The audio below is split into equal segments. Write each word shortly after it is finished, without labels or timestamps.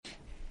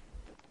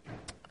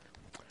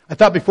I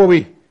thought before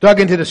we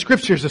dug into the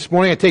scriptures this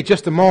morning, I'd take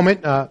just a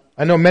moment. I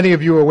know many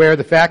of you are aware of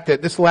the fact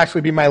that this will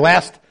actually be my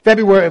last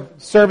February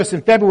service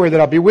in February that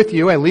I'll be with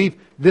you. I leave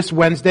this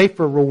Wednesday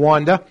for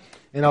Rwanda,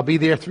 and I'll be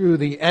there through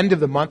the end of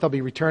the month. I'll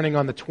be returning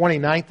on the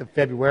 29th of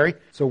February.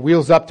 So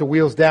wheels up to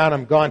wheels down.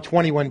 I'm gone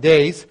 21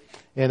 days.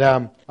 And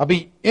I'll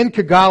be in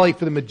Kigali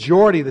for the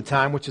majority of the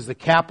time, which is the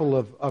capital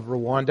of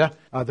Rwanda,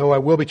 though I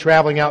will be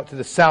traveling out to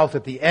the south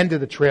at the end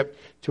of the trip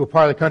to a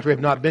part of the country I've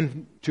not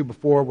been to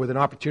before, with an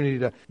opportunity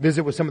to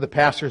visit with some of the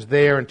pastors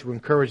there and to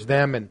encourage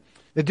them. And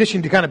in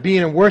addition to kind of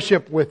being in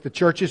worship with the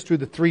churches through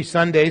the 3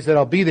 Sundays that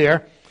I'll be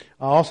there,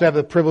 I'll also have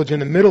the privilege in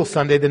the middle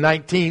Sunday, the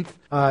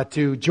 19th,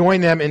 to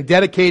join them in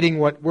dedicating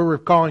what we're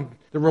calling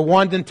the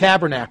Rwandan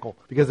Tabernacle.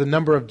 Because of the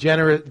number of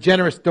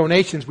generous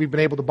donations, we've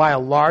been able to buy a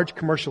large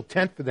commercial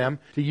tent for them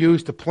to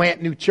use to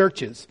plant new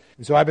churches.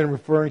 And so I've been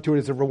referring to it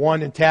as a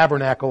Rwandan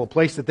Tabernacle, a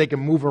place that they can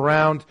move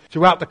around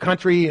throughout the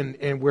country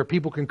and where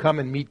people can come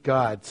and meet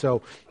God.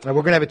 So we're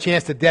going to have a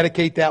chance to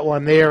dedicate that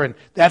one there. And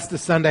that's the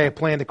Sunday I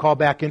plan to call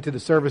back into the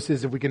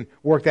services, if we can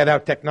work that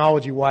out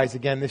technology-wise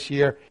again this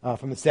year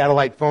from the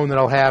satellite phone that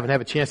I'll have, and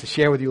have a chance to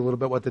share with you a little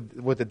bit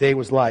what the day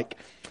was like.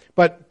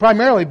 But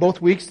primarily,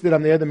 both weeks that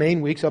I'm there, the main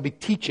weeks, I'll be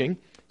teaching.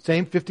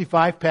 Same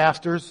 55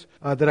 pastors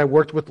that I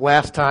worked with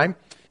last time.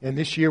 And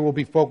this year we'll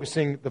be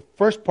focusing, the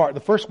first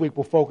week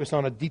we'll focus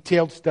on a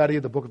detailed study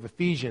of the book of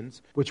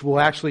Ephesians, which will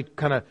actually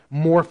kind of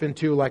morph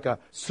into like a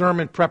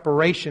sermon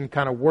preparation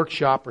kind of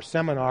workshop or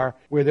seminar,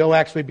 where they'll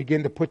actually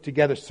begin to put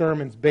together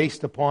sermons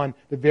based upon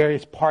the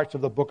various parts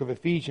of the book of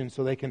Ephesians,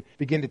 so they can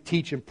begin to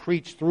teach and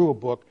preach through a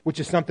book, which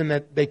is something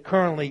that they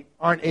currently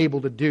aren't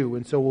able to do.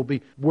 And so we'll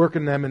be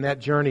working them in that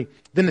journey.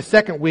 Then the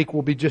second week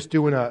we'll be just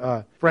doing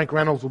Frank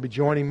Reynolds will be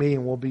joining me,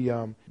 and we'll be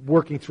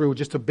working through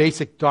just a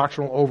basic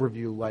doctrinal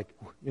overview, like,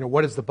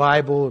 what is the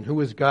Bible, and who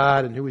is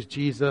God, and who is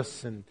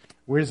Jesus, and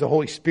where does the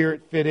Holy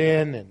Spirit fit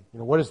in, and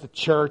what is the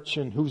church,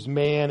 and who's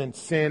man, and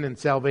sin, and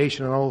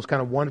salvation, and all those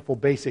kind of wonderful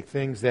basic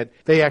things that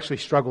they actually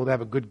struggle to have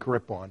a good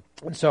grip on.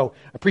 And so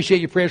I appreciate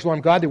your prayers,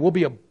 Lord God. There will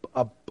be a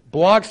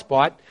blog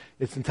spot.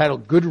 It's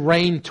entitled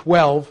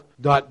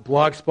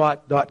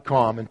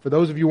goodrain12.blogspot.com. And for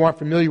those of you who aren't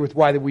familiar with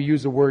why we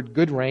use the word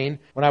good rain,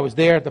 when I was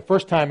there the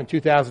first time in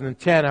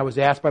 2010, I was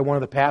asked by one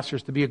of the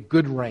pastors to be a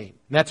good rain.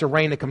 And that's a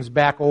rain that comes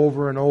back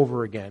over and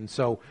over again.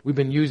 So we've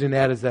been using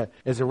that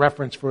as a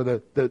reference for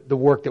the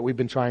work that we've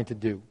been trying to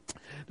do.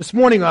 This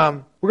morning,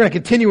 we're going to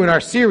continue in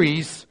our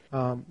series,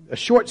 a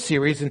short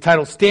series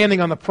entitled Standing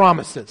on the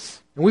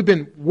Promises. And we've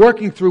been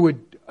working through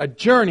a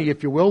journey,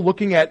 if you will,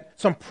 looking at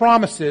some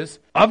promises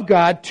of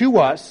God to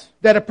us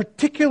that are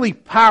particularly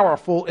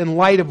powerful in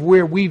light of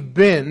where we've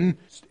been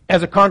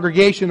as a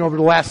congregation over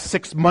the last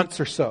 6 months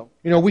or so.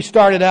 We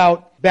started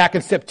out back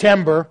in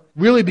September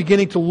really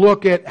beginning to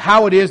look at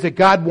how it is that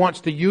God wants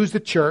to use the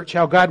church,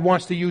 how God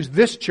wants to use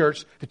this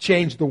church to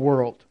change the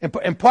world.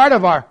 And part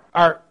of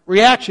our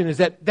reaction is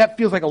that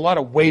feels like a lot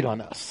of weight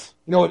on us.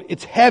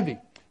 It's heavy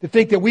to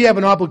think that we have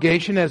an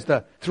obligation as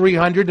the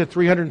 300 to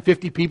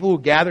 350 people who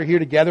gather here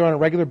together on a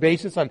regular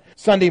basis on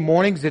Sunday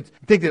mornings. To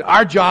think that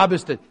our job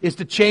is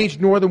to change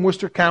northern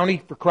Worcester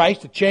County for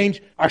Christ, to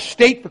change our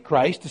state for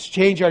Christ, to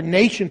change our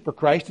nation for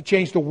Christ, to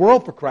change the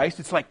world for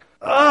Christ. It's like,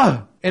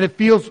 ugh! And it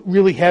feels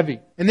really heavy.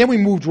 And then we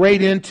moved right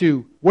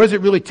into, what does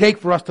it really take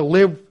for us to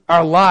live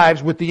our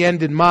lives with the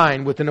end in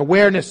mind, with an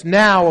awareness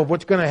now of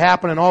what's going to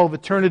happen in all of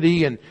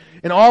eternity, and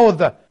all of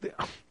the,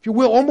 if you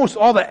will, almost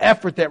all the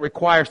effort that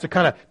requires to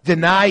kind of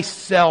deny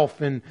self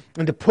and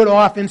to put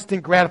off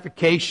instant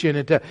gratification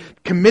and to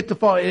commit to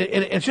follow.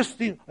 And it's just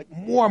like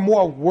more and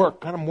more work,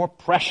 kind of more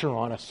pressure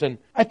on us. And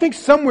I think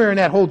somewhere in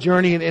that whole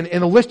journey, and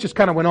the list just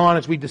kind of went on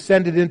as we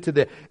descended into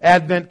the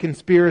Advent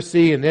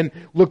conspiracy and then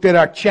looked at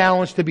our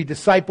challenge to be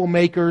disciple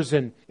makers.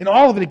 And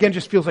all of it, again,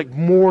 just feels like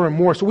more and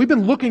more. So we've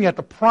been looking at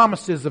the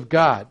promises of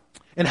God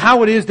and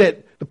how it is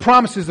that the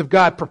promises of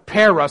God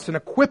prepare us and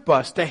equip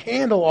us to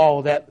handle all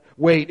of that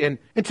weight. And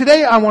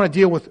today I want to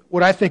deal with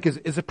what I think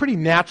is a pretty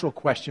natural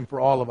question for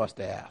all of us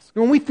to ask.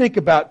 When we think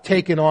about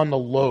taking on the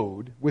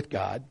load with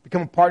God,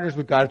 becoming partners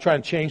with God, and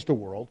trying to change the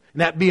world,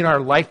 and that being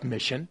our life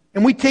mission,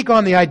 and we take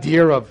on the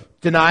idea of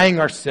denying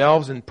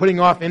ourselves and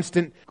putting off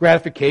instant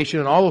gratification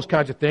and all those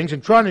kinds of things,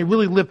 and trying to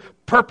really live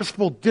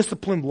purposeful,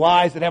 disciplined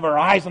lives that have our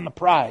eyes on the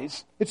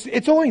prize,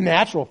 it's only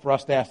natural for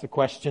us to ask the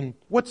question,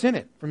 what's in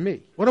it for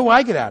me? What do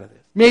I get out of this?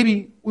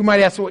 Maybe we might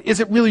ask, well, is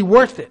it really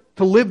worth it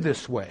to live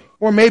this way?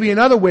 Or maybe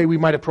another way we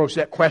might approach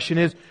that question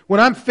is,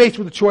 when I'm faced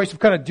with the choice of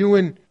kind of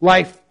doing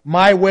life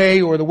my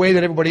way or the way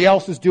that everybody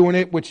else is doing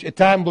it, which at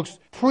times looks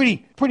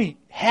pretty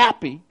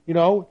happy,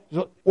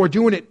 or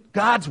doing it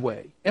God's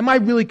way, am I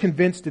really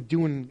convinced that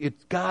doing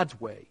it God's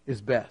way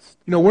is best?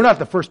 We're not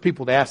the first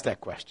people to ask that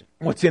question.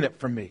 What's in it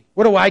for me?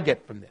 What do I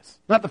get from this?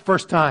 Not the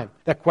first time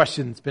that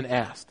question's been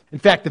asked. In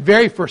fact, the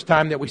very first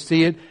time that we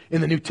see it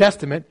in the New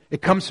Testament,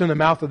 it comes from the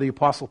mouth of the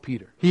Apostle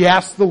Peter. He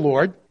asks the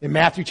Lord in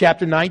Matthew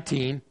chapter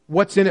 19,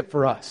 what's in it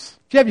for us?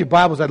 If you have your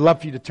Bibles, I'd love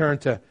for you to turn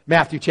to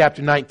Matthew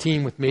chapter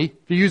 19 with me.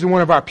 If you're using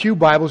one of our pew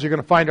Bibles, you're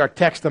going to find our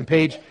text on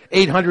page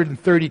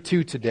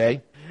 832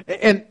 today.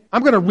 And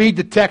I'm going to read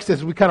the text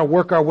as we kind of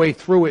work our way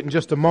through it in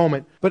just a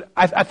moment. But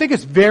I think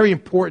it's very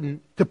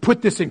important to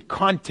put this in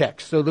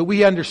context so that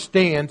we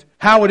understand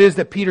how it is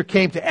that Peter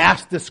came to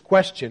ask this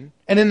question.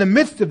 And in the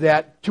midst of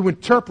that, to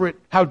interpret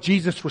how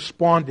Jesus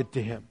responded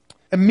to him.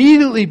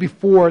 Immediately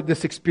before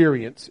this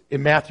experience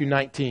in Matthew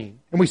 19,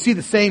 and we see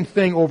the same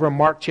thing over in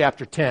Mark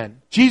chapter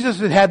 10, Jesus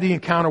had the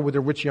encounter with a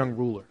rich young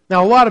ruler.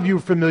 Now, a lot of you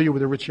are familiar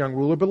with the rich young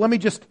ruler, but let me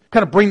just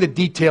kind of bring the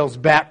details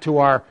back to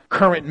our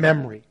current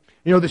memory.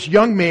 You know, this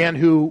young man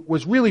who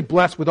was really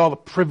blessed with all the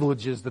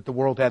privileges that the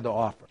world had to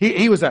offer.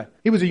 He was a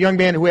young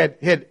man who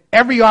had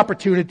every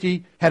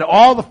opportunity, had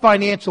all the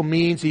financial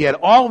means, he had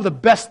all of the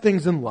best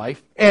things in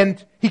life,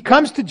 and he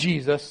comes to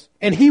Jesus,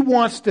 and he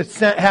wants to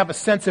have a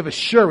sense of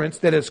assurance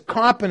that his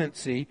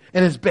competency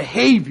and his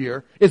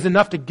behavior is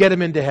enough to get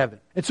him into heaven.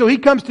 And so he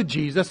comes to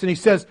Jesus, and he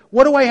says,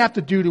 what do I have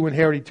to do to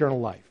inherit eternal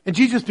life? And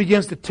Jesus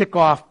begins to tick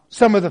off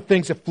some of the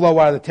things that flow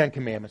out of the Ten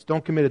Commandments.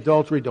 Don't commit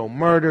adultery, don't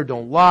murder,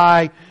 don't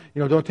lie,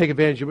 don't take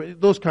advantage of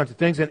those kinds of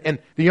things. And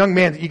the young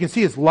man, you can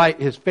see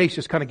his face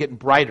just kind of getting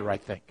brighter, I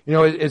think.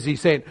 As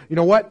he's saying, you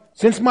know what?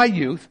 Since my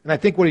youth, and I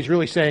think what he's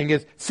really saying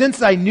is,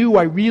 since I knew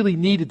I really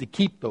needed to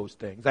keep those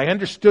things, I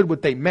understood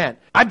what they meant,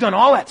 I've done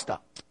all that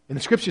stuff. And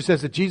the scripture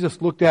says that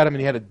Jesus looked at him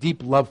and he had a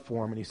deep love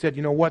for him. And he said,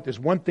 you know what? There's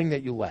one thing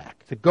that you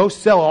lack. So go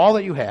sell all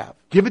that you have,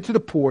 give it to the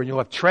poor, and you'll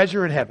have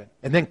treasure in heaven.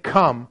 And then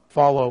come,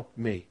 follow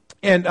me.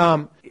 And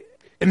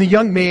the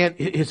young man,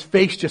 his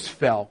face just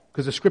fell,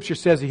 because the scripture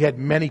says he had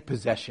many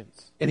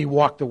possessions. And he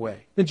walked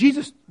away. Then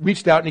Jesus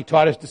reached out and he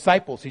taught his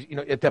disciples.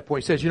 At that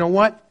point, he says, you know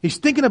what? He's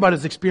thinking about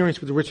his experience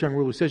with the rich young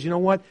ruler. He says, you know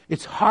what?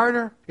 It's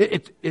harder.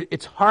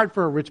 It's hard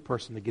for a rich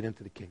person to get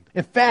into the kingdom.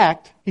 In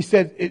fact, he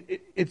said,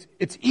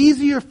 it's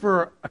easier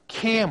for a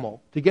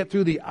camel to get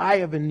through the eye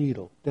of a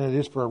needle than it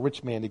is for a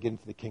rich man to get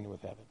into the kingdom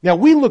of heaven. Now,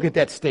 we look at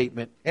that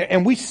statement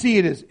and we see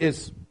it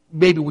as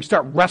maybe we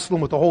start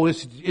wrestling with the whole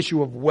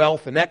issue of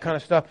wealth and that kind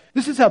of stuff.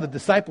 This is how the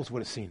disciples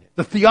would have seen it.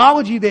 The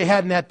theology they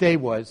had in that day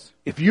was,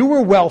 if you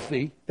were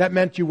wealthy, that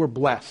meant you were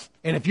blessed.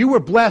 And if you were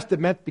blessed, it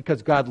meant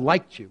because God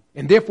liked you.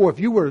 And therefore,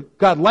 if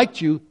God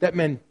liked you, that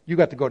meant you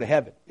got to go to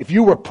heaven. If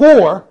you were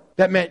poor,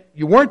 that meant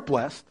you weren't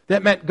blessed.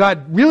 That meant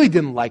God really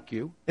didn't like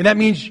you. And that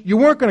means you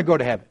weren't going to go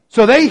to heaven.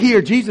 So they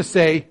hear Jesus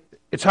say,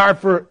 it's hard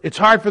for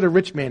the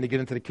rich man to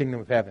get into the kingdom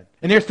of heaven.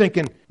 And they're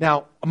thinking,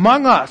 now,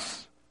 among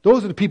us,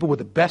 those are the people with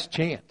the best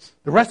chance.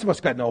 The rest of us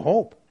got no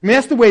hope. I mean,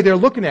 that's the way they're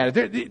looking at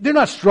it. They're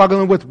not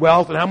struggling with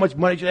wealth and how much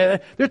money.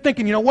 They're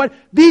thinking, you know what?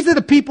 These are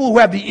the people who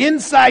have the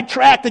inside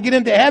track to get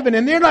into heaven,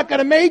 and they're not going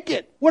to make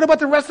it. What about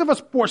the rest of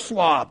us poor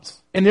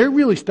slobs? And they're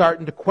really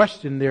starting to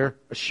question their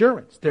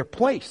assurance, their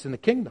place in the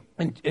kingdom.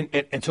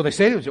 And so they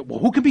say to themselves, well,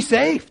 who can be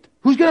saved?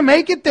 Who's going to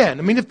make it then?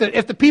 I mean,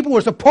 if the people who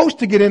are supposed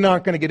to get in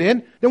aren't going to get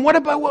in, then what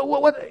about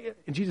what?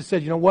 And Jesus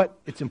said, you know what?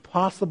 It's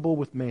impossible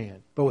with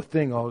man, but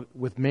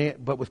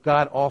with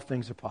God, all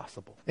things are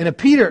possible. And if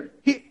Peter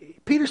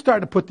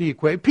started to put the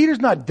equation. Peter's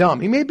not dumb.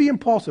 He may be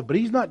impulsive, but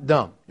he's not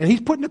dumb. And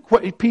he's putting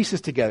the pieces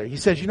together. He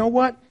says, you know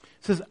what?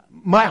 He says,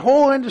 my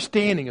whole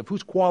understanding of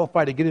who's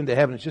qualified to get into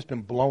heaven has just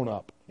been blown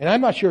up. And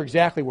I'm not sure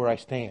exactly where I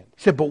stand.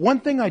 He said, but one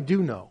thing I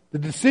do know, the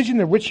decision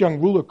the rich young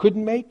ruler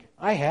couldn't make,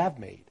 I have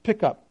made.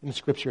 Pick up in the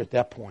scripture at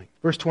that point.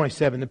 Verse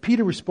 27, then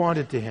Peter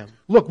responded to him,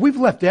 look, we've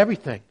left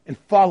everything and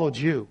followed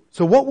you.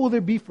 So what will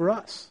there be for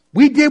us?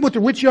 We did what the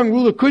rich young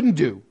ruler couldn't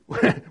do.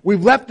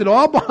 We've left it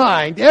all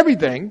behind,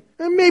 everything.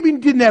 And maybe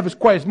didn't have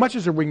quite as much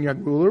as a rich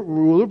young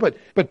ruler,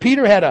 but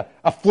Peter had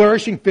a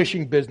flourishing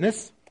fishing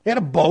business. He had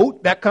a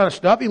boat, that kind of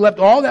stuff. He left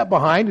all that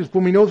behind. As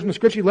when we know from the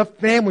scripture, he left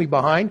family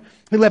behind.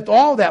 He left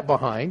all that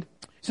behind.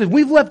 He says,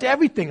 we've left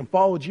everything and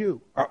followed you.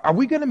 Are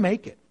we going to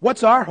make it?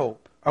 What's our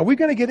hope? Are we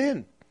going to get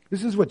in?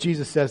 This is what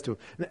Jesus says to him.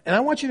 And I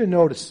want you to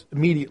notice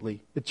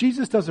immediately that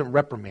Jesus doesn't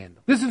reprimand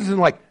them. This isn't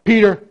like,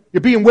 Peter, you're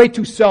being way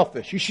too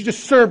selfish. You should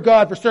just serve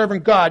God for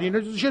serving God.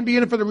 You shouldn't be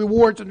in it for the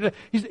rewards.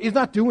 He's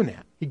not doing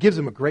that. He gives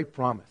them a great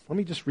promise. Let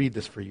me just read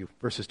this for you,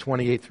 verses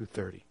 28 through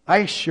 30. I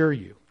assure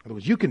you, in other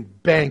words, you can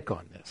bank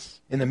on this.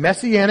 In the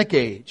Messianic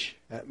age,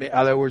 in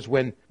other words,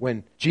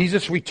 when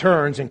Jesus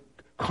returns and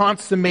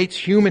consummates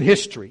human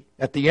history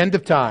at the end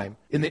of time,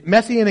 in the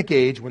Messianic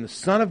age, when the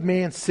Son of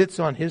Man sits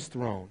on his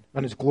throne,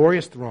 on his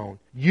glorious throne,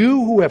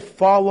 you who have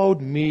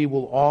followed me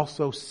will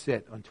also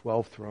sit on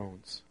 12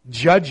 thrones,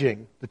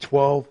 judging the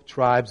 12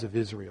 tribes of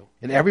Israel.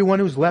 And everyone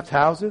who's left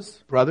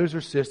houses, brothers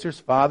or sisters,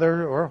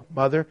 father or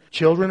mother,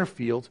 children or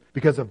fields,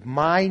 because of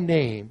my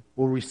name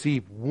will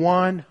receive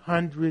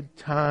 100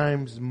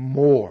 times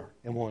more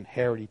and will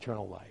inherit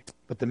eternal life.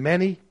 But the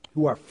many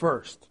who are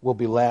first will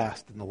be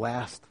last, and the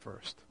last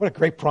first. What a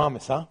great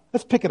promise, huh?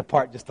 Let's pick it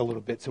apart just a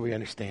little bit so we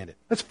understand it.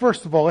 Let's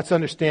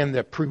understand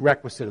the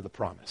prerequisite of the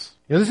promise.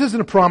 This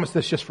isn't a promise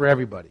that's just for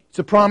everybody. It's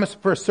a promise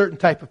for a certain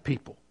type of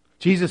people.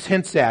 Jesus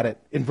hints at it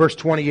in verse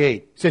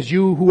 28. He says,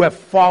 you who have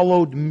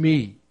followed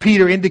me.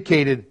 Peter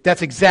indicated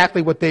that's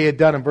exactly what they had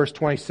done in verse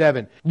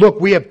 27.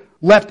 Look, we have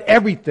left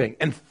everything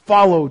and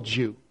followed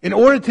you. In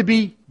order to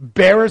be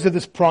bearers of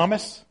this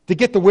promise, to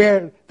get to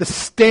wear the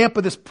stamp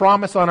of this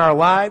promise on our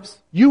lives,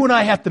 you and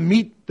I have to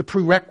meet the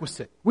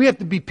prerequisite. We have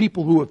to be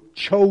people who have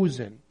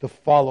chosen to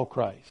follow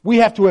Christ. We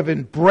have to have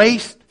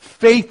embraced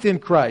faith in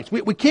Christ.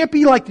 We can't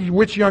be like the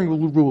rich young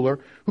ruler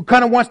who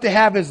kind of wants to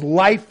have his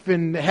life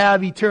and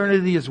have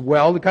eternity as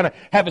well, to kind of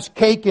have his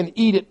cake and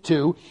eat it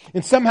too,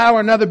 and somehow or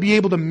another be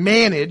able to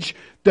manage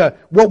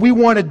what we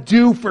want to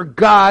do for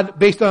God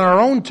based on our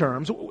own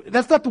terms.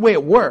 That's not the way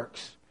it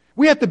works.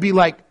 We have to be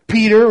like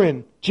Peter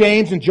and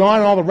James and John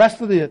and all the rest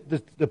of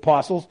the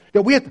apostles,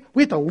 that we have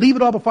to leave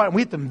it all before, and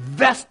we have to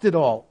invest it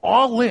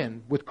all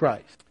in with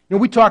Christ.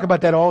 We talk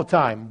about that all the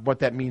time, what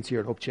that means here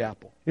at Hope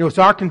Chapel. It's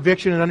our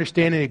conviction and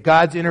understanding that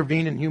God's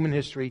intervened in human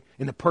history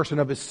in the person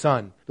of His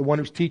Son, the one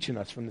who's teaching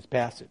us from this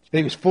passage. That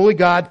He was fully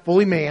God,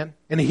 fully man,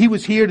 and He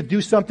was here to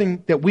do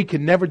something that we could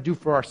never do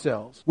for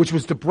ourselves, which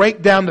was to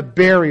break down the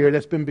barrier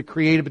that's been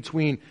created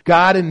between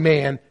God and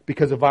man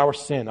because of our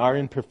sin, our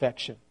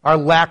imperfection, our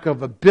lack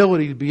of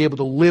ability to be able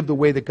to live the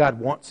way that God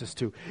wants us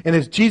to. And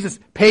as Jesus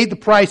paid the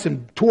price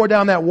and tore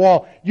down that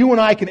wall, you and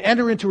I can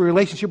enter into a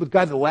relationship with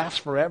God that lasts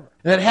forever.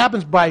 And that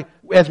happens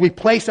as we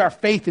place our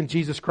faith in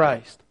Jesus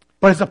Christ.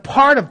 But as a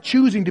part of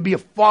choosing to be a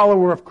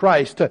follower of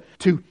Christ,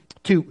 to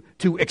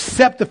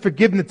accept the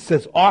forgiveness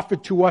that's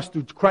offered to us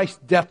through Christ's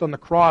death on the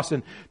cross,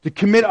 and to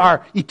commit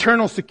our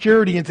eternal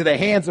security into the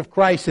hands of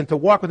Christ and to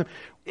walk with Him,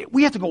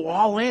 we have to go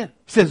all in.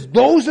 He says,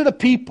 those are the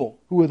people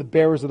who are the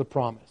bearers of the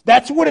promise.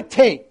 That's what it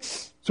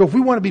takes. So if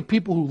we want to be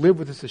people who live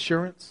with this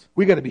assurance,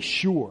 we got to be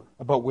sure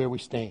about where we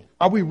stand.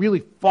 Are we really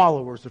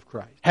followers of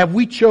Christ? Have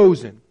we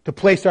chosen to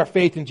place our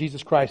faith in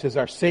Jesus Christ as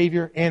our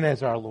Savior and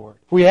as our Lord?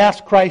 If we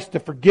ask Christ to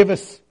forgive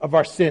us of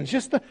our sins,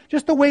 just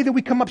the way that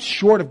we come up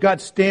short of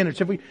God's standards,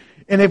 have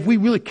we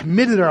really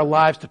committed our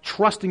lives to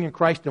trusting in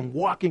Christ and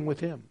walking with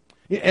Him?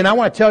 And I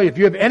want to tell you, if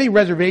you have any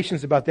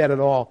reservations about that at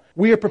all,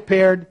 we are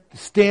prepared to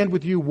stand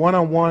with you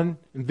one-on-one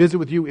and visit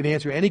with you and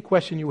answer any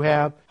question you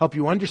have, help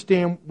you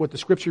understand what the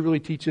Scripture really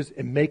teaches,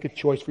 and make a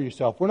choice for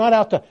yourself. We're not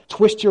out to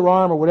twist your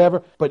arm or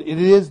whatever, but it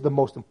is the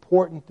most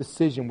important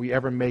decision we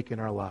ever make in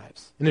our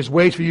lives. And there's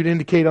ways for you to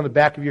indicate on the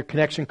back of your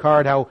connection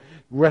card how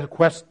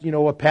request,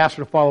 a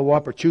pastor to follow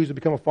up or choose to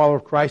become a follower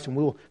of Christ, and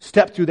we'll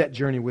step through that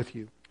journey with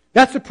you.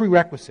 That's the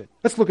prerequisite.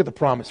 Let's look at the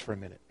promise for a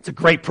minute. It's a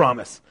great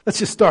promise. Let's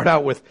just start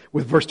out with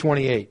verse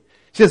 28. It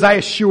says, I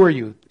assure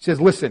you. It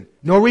says, listen,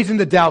 no reason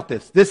to doubt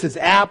this. This is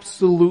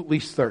absolutely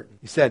certain.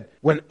 He said,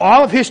 when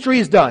all of history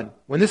is done,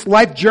 when this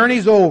life journey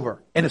is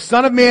over, and the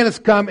Son of Man has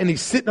come and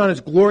He's sitting on His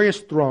glorious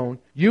throne,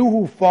 you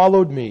who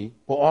followed me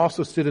will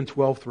also sit in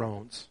 12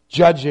 thrones,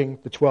 judging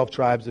the 12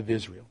 tribes of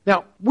Israel.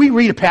 Now, we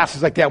read a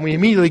passage like that and we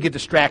immediately get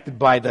distracted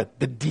by the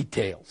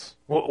details.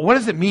 Well, what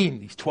does it mean,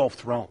 these 12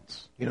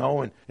 thrones?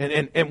 And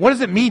what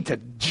does it mean to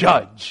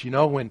judge?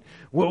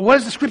 What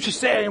does the Scripture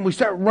say? And we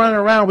start running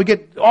around. We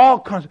get all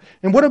kinds.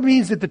 And what it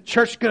means that the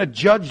church is going to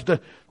judge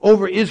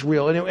over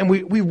Israel. And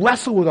we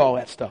wrestle with all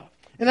that stuff.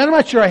 And I'm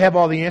not sure I have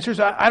all the answers.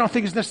 I don't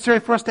think it's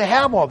necessary for us to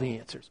have all the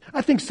answers.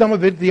 I think some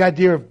of it, the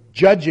idea of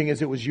judging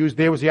as it was used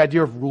there, was the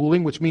idea of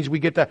ruling, which means we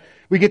get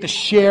to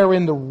share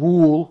in the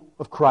rule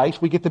of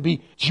Christ. We get to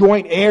be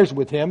joint heirs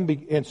with Him.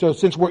 And so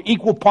since we're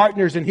equal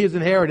partners in His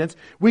inheritance,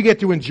 we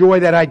get to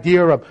enjoy that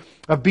idea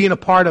of being a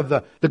part of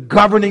the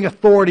governing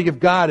authority of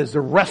God as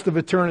the rest of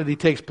eternity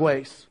takes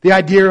place. The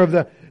idea of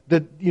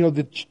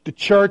the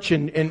church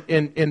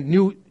and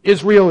New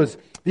Israel is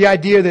the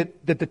idea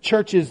that the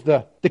church is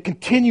the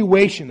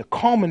continuation, the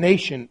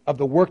culmination of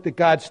the work that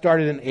God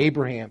started in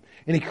Abraham.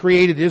 And He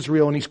created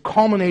Israel, and He's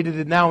culminated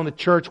it now in the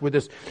church with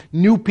this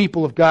new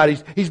people of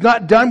God. He's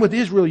not done with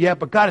Israel yet,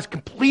 but God is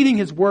completing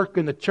His work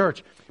in the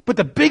church. But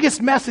the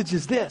biggest message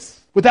is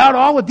this, without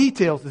all the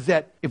details, is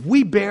that if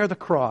we bear the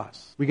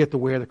cross, we get to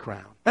wear the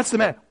crown. That's the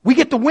matter. We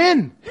get to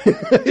win.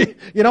 I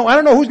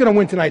don't know who's going to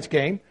win tonight's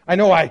game. I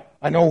know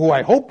who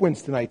I hope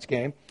wins tonight's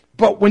game.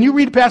 But when you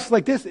read a passage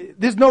like this,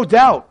 there's no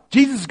doubt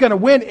Jesus is going to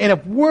win. And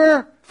if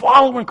we're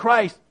following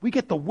Christ, we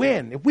get to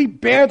win. If we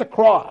bear the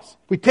cross,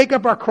 if we take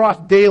up our cross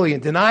daily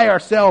and deny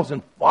ourselves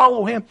and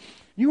follow Him,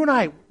 you and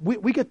I,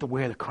 we get to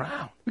wear the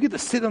crown. We get to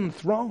sit on the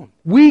throne.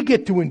 We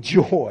get to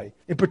enjoy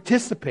and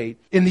participate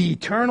in the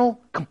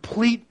eternal,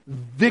 complete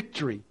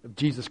victory of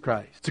Jesus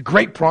Christ. It's a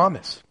great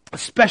promise,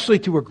 especially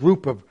to a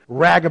group of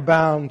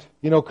ragabound,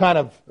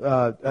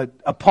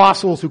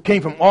 apostles who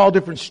came from all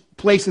different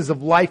places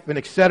of life and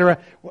etc.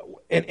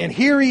 And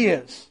here He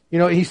is.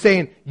 He's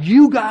saying,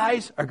 you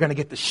guys are going to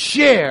get to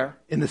share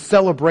in the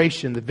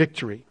celebration, the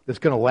victory that's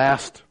going to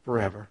last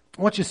forever.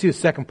 I want you to see the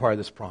second part of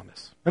this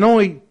promise. And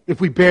only if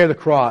we bear the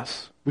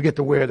cross, we get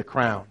to wear the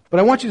crown. But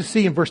I want you to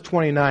see in verse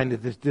 29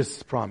 that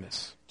this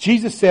promise.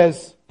 Jesus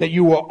says that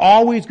you are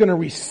always going to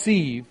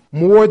receive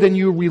more than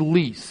you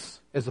release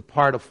as a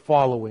part of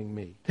following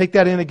me. Take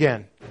that in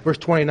again. Verse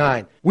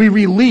 29. We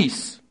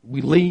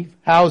leave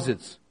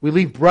houses. We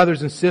leave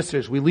brothers and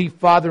sisters. We leave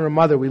father and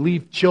mother. We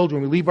leave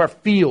children. We leave our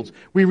fields.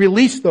 We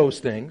release those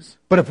things.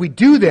 But if we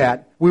do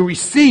that, we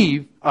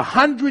receive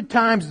 100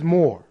 times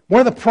more. One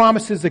of the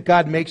promises that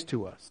God makes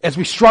to us as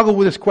we struggle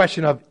with this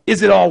question of,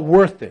 is it all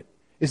worth it?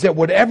 is that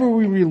whatever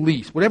we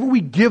release, whatever we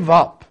give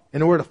up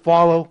in order to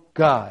follow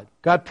God,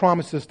 God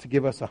promises to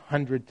give us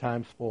 100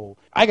 times fold.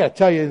 I got to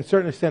tell you, in a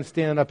certain sense,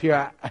 standing up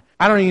here,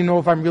 I don't even know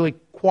if I'm really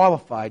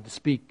qualified to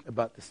speak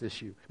about this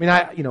issue.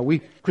 I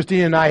mean,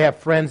 Christina and I have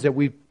friends that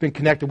we've been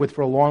connected with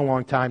for a long,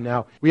 long time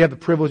now. We have the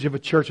privilege of a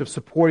church of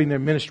supporting their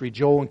ministry,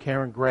 Joel and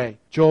Karen Gray.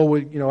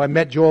 Joel, I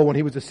met Joel when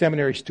he was a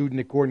seminary student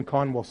at Gordon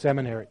Conwell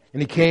Seminary.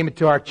 And he came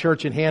to our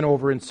church in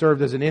Hanover and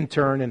served as an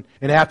intern.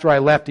 And after I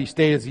left, he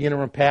stayed as the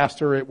interim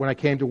pastor when I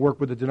came to work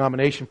with the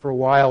denomination for a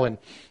while. And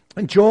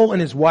Joel and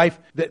his wife,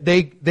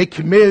 they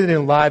committed their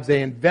lives,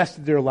 they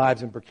invested their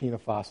lives in Burkina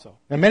Faso.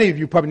 Now, many of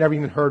you probably never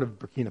even heard of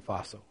Burkina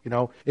Faso.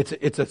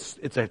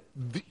 It's a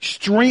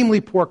extremely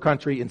poor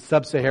country in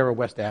sub-Sahara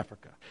West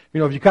Africa.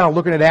 If you're kind of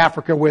looking at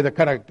Africa where the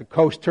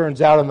coast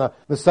turns out on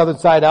the southern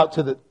side out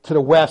to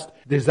the west,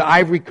 there's the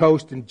Ivory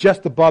Coast, and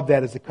just above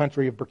that is the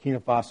country of Burkina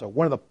Faso,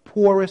 one of the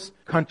poorest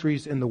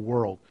countries in the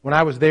world. When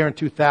I was there in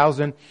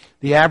 2000,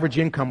 the average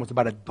income was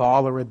about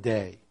 $1 a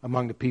day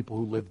among the people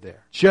who lived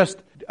there.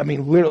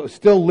 Literally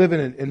still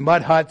living in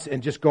mud huts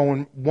and just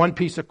going one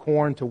piece of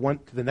corn to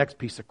the next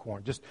piece of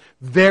corn. Just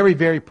very,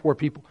 very poor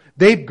people.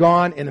 They've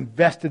gone and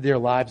invested their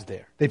lives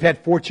there. They've had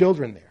 4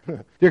 children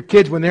there. Their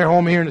kids, when they're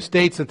home here in the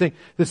States, and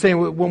they're saying,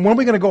 when are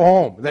we going to go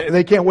home?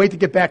 They can't wait to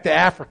get back to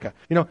Africa.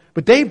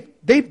 But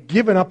they've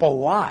given up a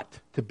lot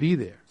to be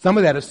there. Some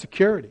of that is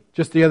security.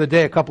 Just the other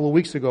day, a couple of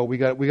weeks ago, we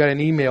got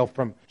an email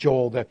from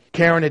Joel that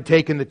Karen had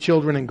taken the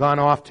children and gone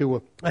off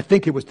to, I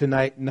think it was to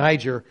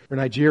Niger or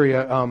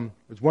Nigeria.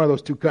 It was one of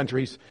those 2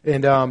 countries,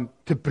 and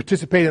to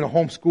participate in a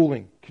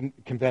homeschooling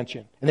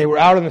convention. And they were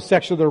out on the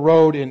section of the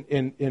road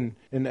in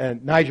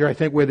Niger, I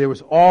think, where there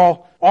was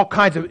all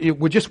kinds of,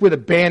 just where the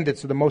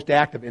bandits are the most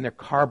active, and their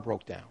car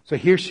broke down. So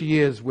here she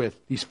is with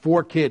these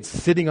 4 kids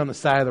sitting on the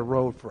side of the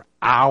road for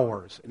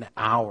hours and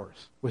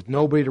hours with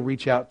nobody to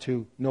reach out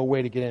to, no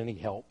way to get any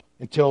help.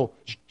 Until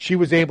she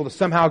was able to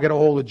somehow get a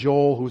hold of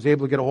Joel, who was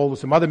able to get a hold of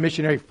some other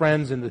missionary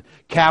friends in the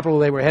capital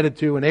they were headed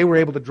to, and they were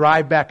able to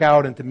drive back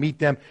out and to meet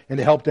them and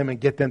to help them and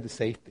get them to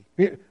safety.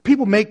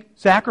 People make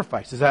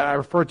sacrifices. I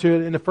referred to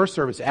it in the first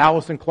service.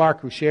 Allison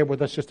Clark, who shared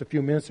with us just a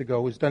few minutes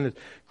ago, who's done this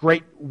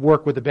great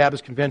work with the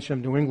Baptist Convention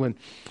of New England.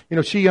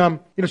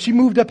 She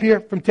moved up here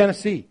from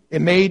Tennessee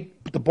and made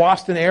the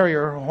Boston area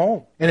her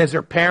home. And as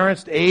her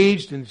parents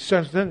aged, and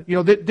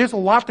there's a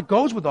lot that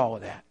goes with all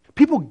of that.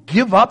 People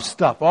give up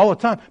stuff all the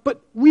time,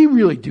 but we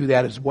really do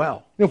that as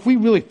well. If we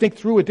really think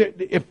through it,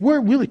 if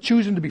we're really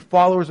choosing to be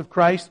followers of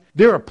Christ,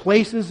 there are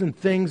places and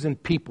things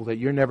and people that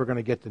you're never going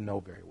to get to know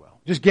very well.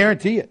 Just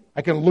guarantee it.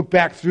 I can look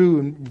back through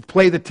and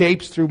play the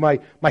tapes through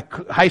my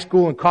high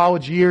school and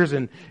college years,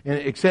 and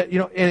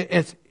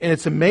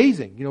it's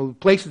amazing.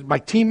 Places, my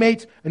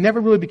teammates, I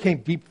never really became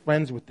deep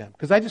friends with them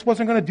because I just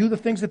wasn't going to do the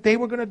things that they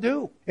were going to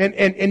do.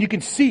 And you can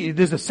see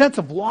there's a sense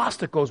of loss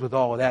that goes with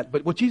all of that.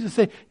 But what Jesus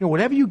said,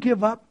 whatever you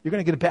give up, you're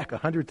going to get it back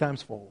 100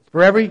 times fold.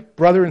 For every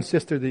brother and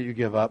sister that you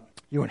give up,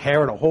 you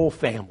inherit a whole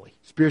family,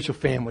 spiritual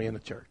family in the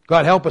church.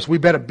 God help us, we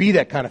better be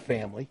that kind of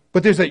family.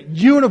 But there's a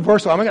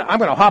universal, I'm going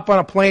to hop on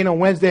a plane on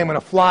Wednesday, I'm going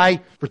to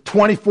fly for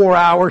 24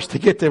 hours to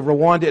get to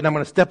Rwanda, and I'm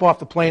going to step off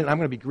the plane, and I'm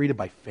going to be greeted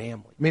by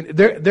family.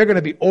 They're going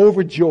to be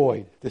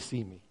overjoyed to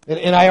see me.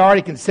 And I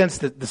already can sense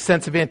the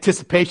sense of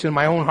anticipation in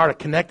my own heart of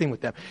connecting with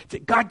them.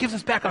 God gives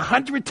us back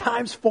 100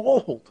 times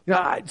fold.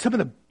 Some of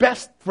the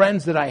best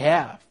friends that I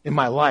have in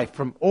my life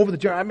from over the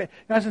journey.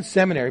 I was in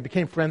seminary,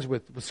 became friends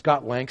with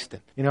Scott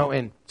Langston.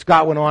 And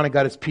Scott went on and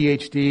got his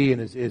PhD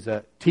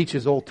and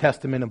teaches Old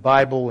Testament and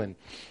Bible. And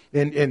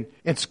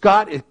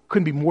Scott, it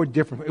couldn't be more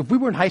different. If we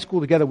were in high school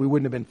together, we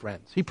wouldn't have been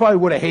friends. He probably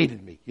would have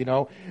hated me,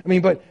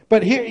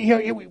 But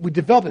here, we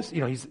developed this,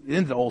 he's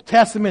into the Old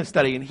Testament,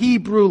 studying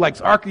Hebrew,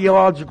 likes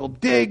archaeological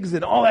digs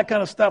and all that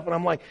kind of stuff. And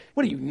I'm like,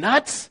 what are you,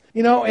 nuts?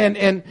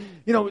 The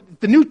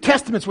New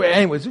Testament's where,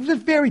 anyways, it was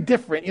very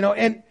different,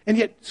 and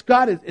yet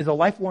Scott is a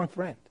lifelong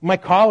friend. In my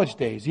college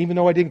days, even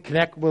though I didn't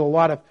connect with a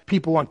lot of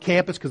people on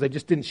campus because I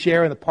just didn't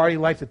share in the party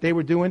life that they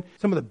were doing,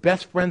 some of the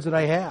best friends that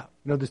I have.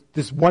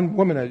 This one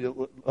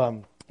woman,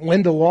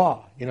 Linda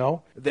Law,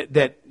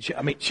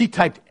 she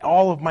typed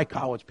all of my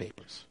college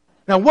papers.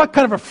 Now, what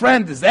kind of a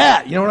friend is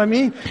that? You know what I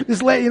mean?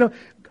 This lady,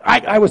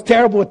 I was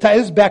terrible at typing.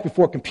 This is back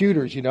before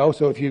computers,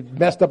 so if you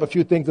messed up a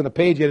few things on the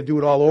page, you had to do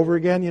it all over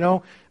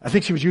again, I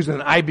think she was using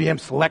an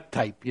IBM Select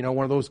Type,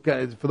 one of those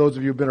guys, for those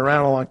of you who've been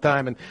around a long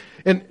time.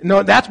 And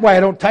no, that's why I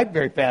don't type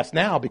very fast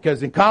now,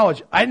 because in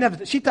college,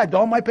 she typed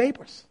all my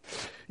papers.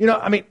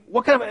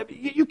 What kind of,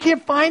 you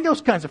can't find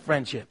those kinds of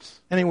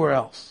friendships anywhere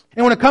else.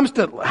 And when it comes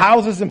to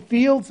houses and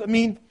fields,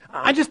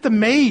 I'm just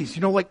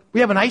amazed, we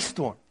have an ice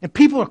storm, and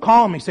people are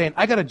calling me saying,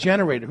 I got a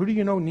generator. Who do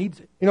you know needs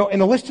it? And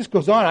the list just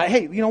goes on.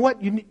 Hey, you know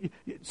what?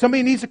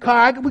 Somebody needs a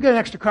car. We got an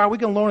extra car. We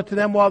can loan it to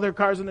them while their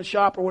car's in the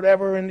shop or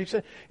whatever. And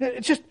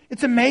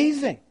it's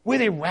amazing where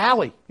they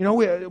rally.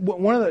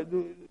 One of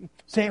the,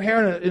 same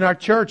here in our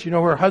church,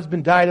 her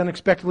husband died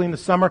unexpectedly in the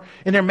summer,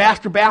 and their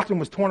master bathroom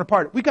was torn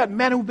apart. We got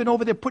men who've been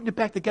over there putting it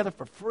back together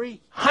for free.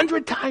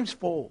 100 times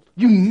fold.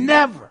 You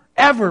never,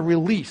 ever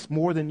release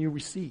more than you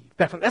receive.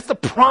 That's the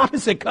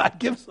promise that God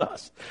gives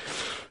us.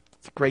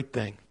 It's a great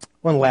thing.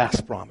 One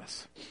last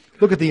promise.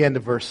 Look at the end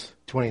of verse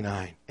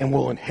 29. And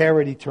we'll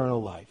inherit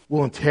eternal life.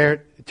 We'll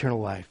inherit eternal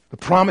life. The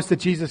promise that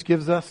Jesus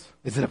gives us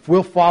is that if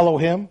we'll follow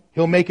him,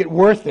 he'll make it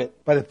worth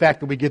it by the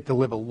fact that we get to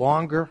live a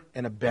longer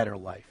and a better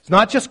life. It's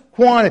not just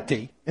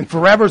quantity, and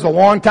forever is a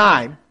long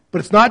time, but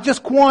it's not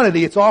just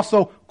quantity, it's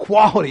also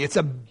quality. It's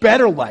a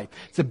better life.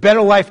 It's a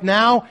better life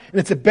now,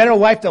 and it's a better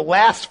life that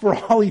lasts for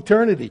all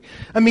eternity.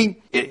 I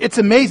mean, it's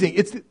amazing.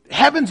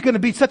 Heaven's going to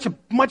be such a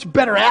much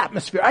better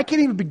atmosphere. I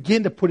can't even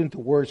begin to put into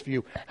words for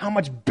you how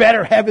much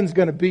better heaven's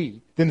going to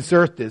be than this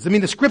earth is. I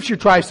mean, the Scripture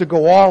tries to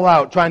go all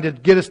out, trying to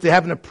get us to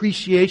have an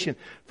appreciation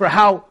for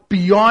how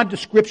beyond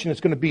description it's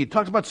going to be. It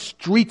talks about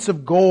streets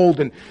of gold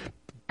and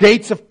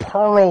gates of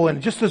pearl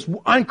and just this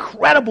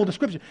incredible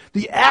description.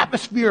 The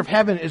atmosphere of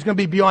heaven is going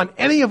to be beyond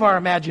any of our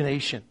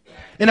imagination.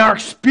 And our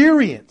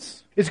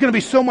experience is going to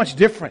be so much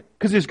different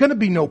because there's going to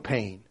be no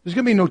pain. There's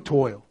going to be no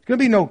toil. There's going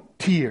to be no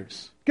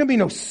tears. There's going to be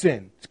no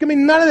sin. There's going to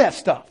be none of that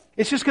stuff.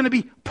 It's just going to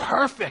be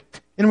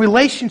perfect. And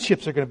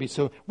relationships are going to be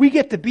so. We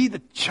get to be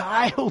the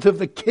child of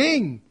the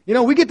king. You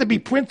know, we get to be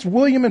Prince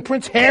William and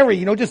Prince Harry,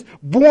 you know, just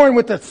born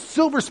with a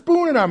silver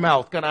spoon in our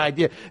mouth kind of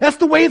idea. That's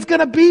the way it's going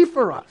to be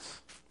for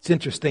us. It's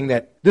interesting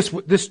that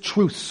this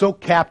truth so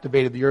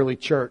captivated the early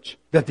church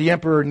that the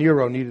Emperor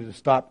Nero needed to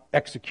stop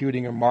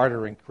executing or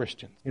martyring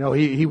Christians. You know,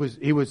 he was,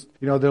 you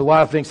know, there are a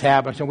lot of things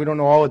happening, so we don't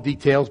know all the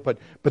details, but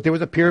there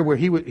was a period where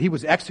he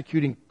was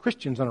executing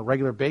Christians on a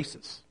regular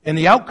basis. And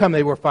the outcome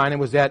they were finding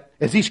was that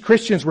as these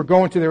Christians were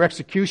going to their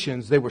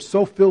executions, they were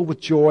so filled with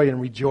joy and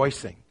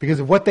rejoicing because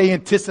of what they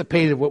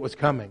anticipated what was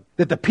coming,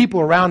 that the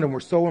people around them were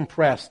so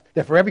impressed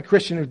that for every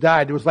Christian who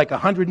died, there was like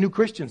 100 new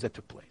Christians that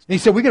took place. And he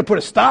said, we're going to put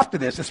a stop to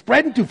this. It's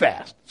spreading too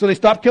fast. So they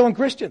stopped killing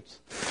Christians.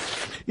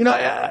 You know,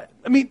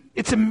 I mean,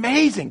 it's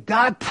amazing.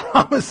 God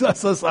promises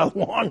us a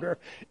longer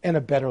and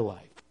a better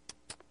life.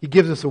 He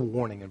gives us a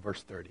warning in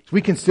verse 30. So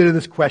we consider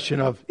this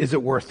question of, is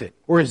it worth it?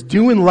 Or is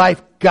doing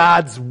life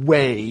God's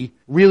way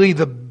really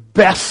the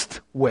best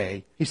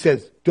way? He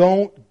says,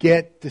 don't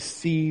get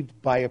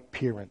deceived by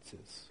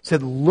appearances. He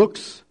said,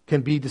 looks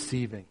can be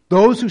deceiving.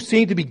 Those who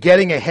seem to be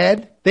getting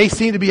ahead, they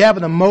seem to be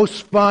having the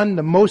most fun,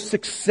 the most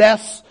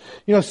success,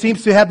 you know,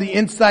 seems to have the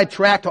inside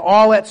track to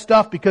all that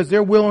stuff because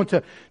they're willing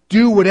to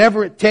do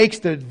whatever it takes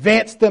to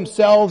advance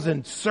themselves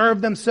and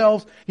serve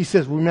themselves. He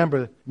says,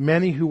 remember,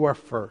 many who are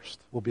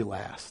first will be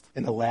last,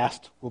 and the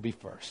last will be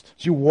first.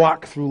 As you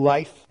walk through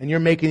life and you're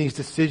making these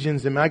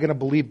decisions, am I going to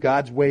believe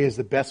God's way is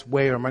the best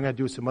way, or am I going to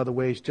do it some other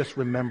ways? Just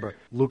remember,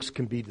 looks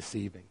can be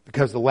deceiving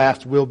because the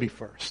last will be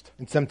first.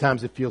 And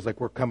sometimes it feels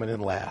like we're coming in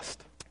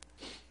last.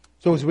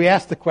 So as we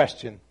ask the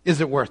question,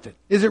 is it worth it?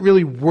 Is it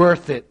really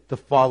worth it to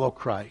follow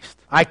Christ?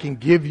 I can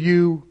give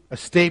you a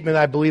statement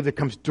I believe that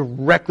comes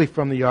directly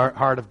from the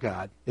heart of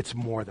God. It's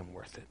more than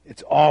worth it.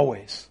 It's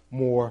always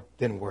more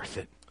than worth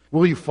it.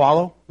 Will you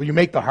follow? Will you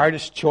make the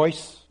hardest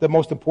choice, the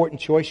most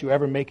important choice you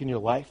ever make in your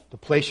life, to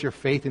place your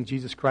faith in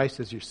Jesus Christ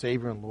as your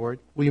Savior and Lord?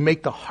 Will you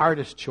make the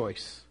hardest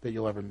choice that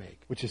you'll ever make,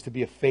 which is to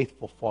be a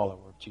faithful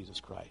follower of Jesus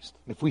Christ?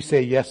 And if we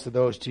say yes to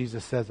those,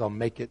 Jesus says, I'll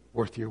make it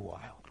worth your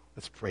while.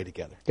 Let's pray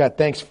together. God,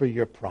 thanks for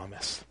your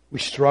promise. We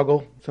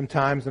struggle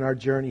sometimes in our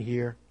journey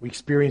here. We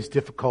experience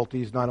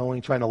difficulties, not only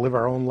trying to live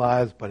our own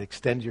lives, but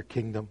extend your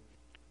kingdom.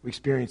 We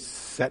experience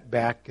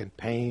setback and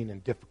pain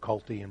and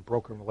difficulty and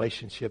broken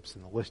relationships,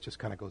 and the list just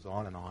kind of goes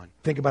on and on.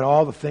 Think about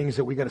all the things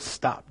that we got to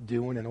stop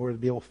doing in order to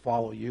be able to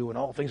follow you, and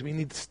all the things we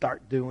need to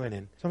start doing,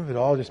 and some of it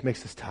all just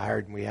makes us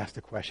tired, and we ask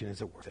the question,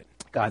 is it worth it?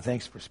 God,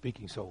 thanks for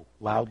speaking so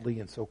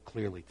loudly and so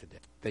clearly today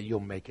that you'll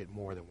make it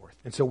more than worth it.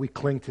 And so we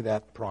cling to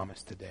that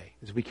promise today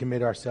as we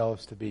commit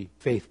ourselves to be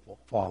faithful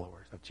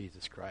followers of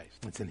Jesus Christ.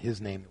 It's in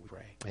his name that we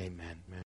pray. Amen. Amen.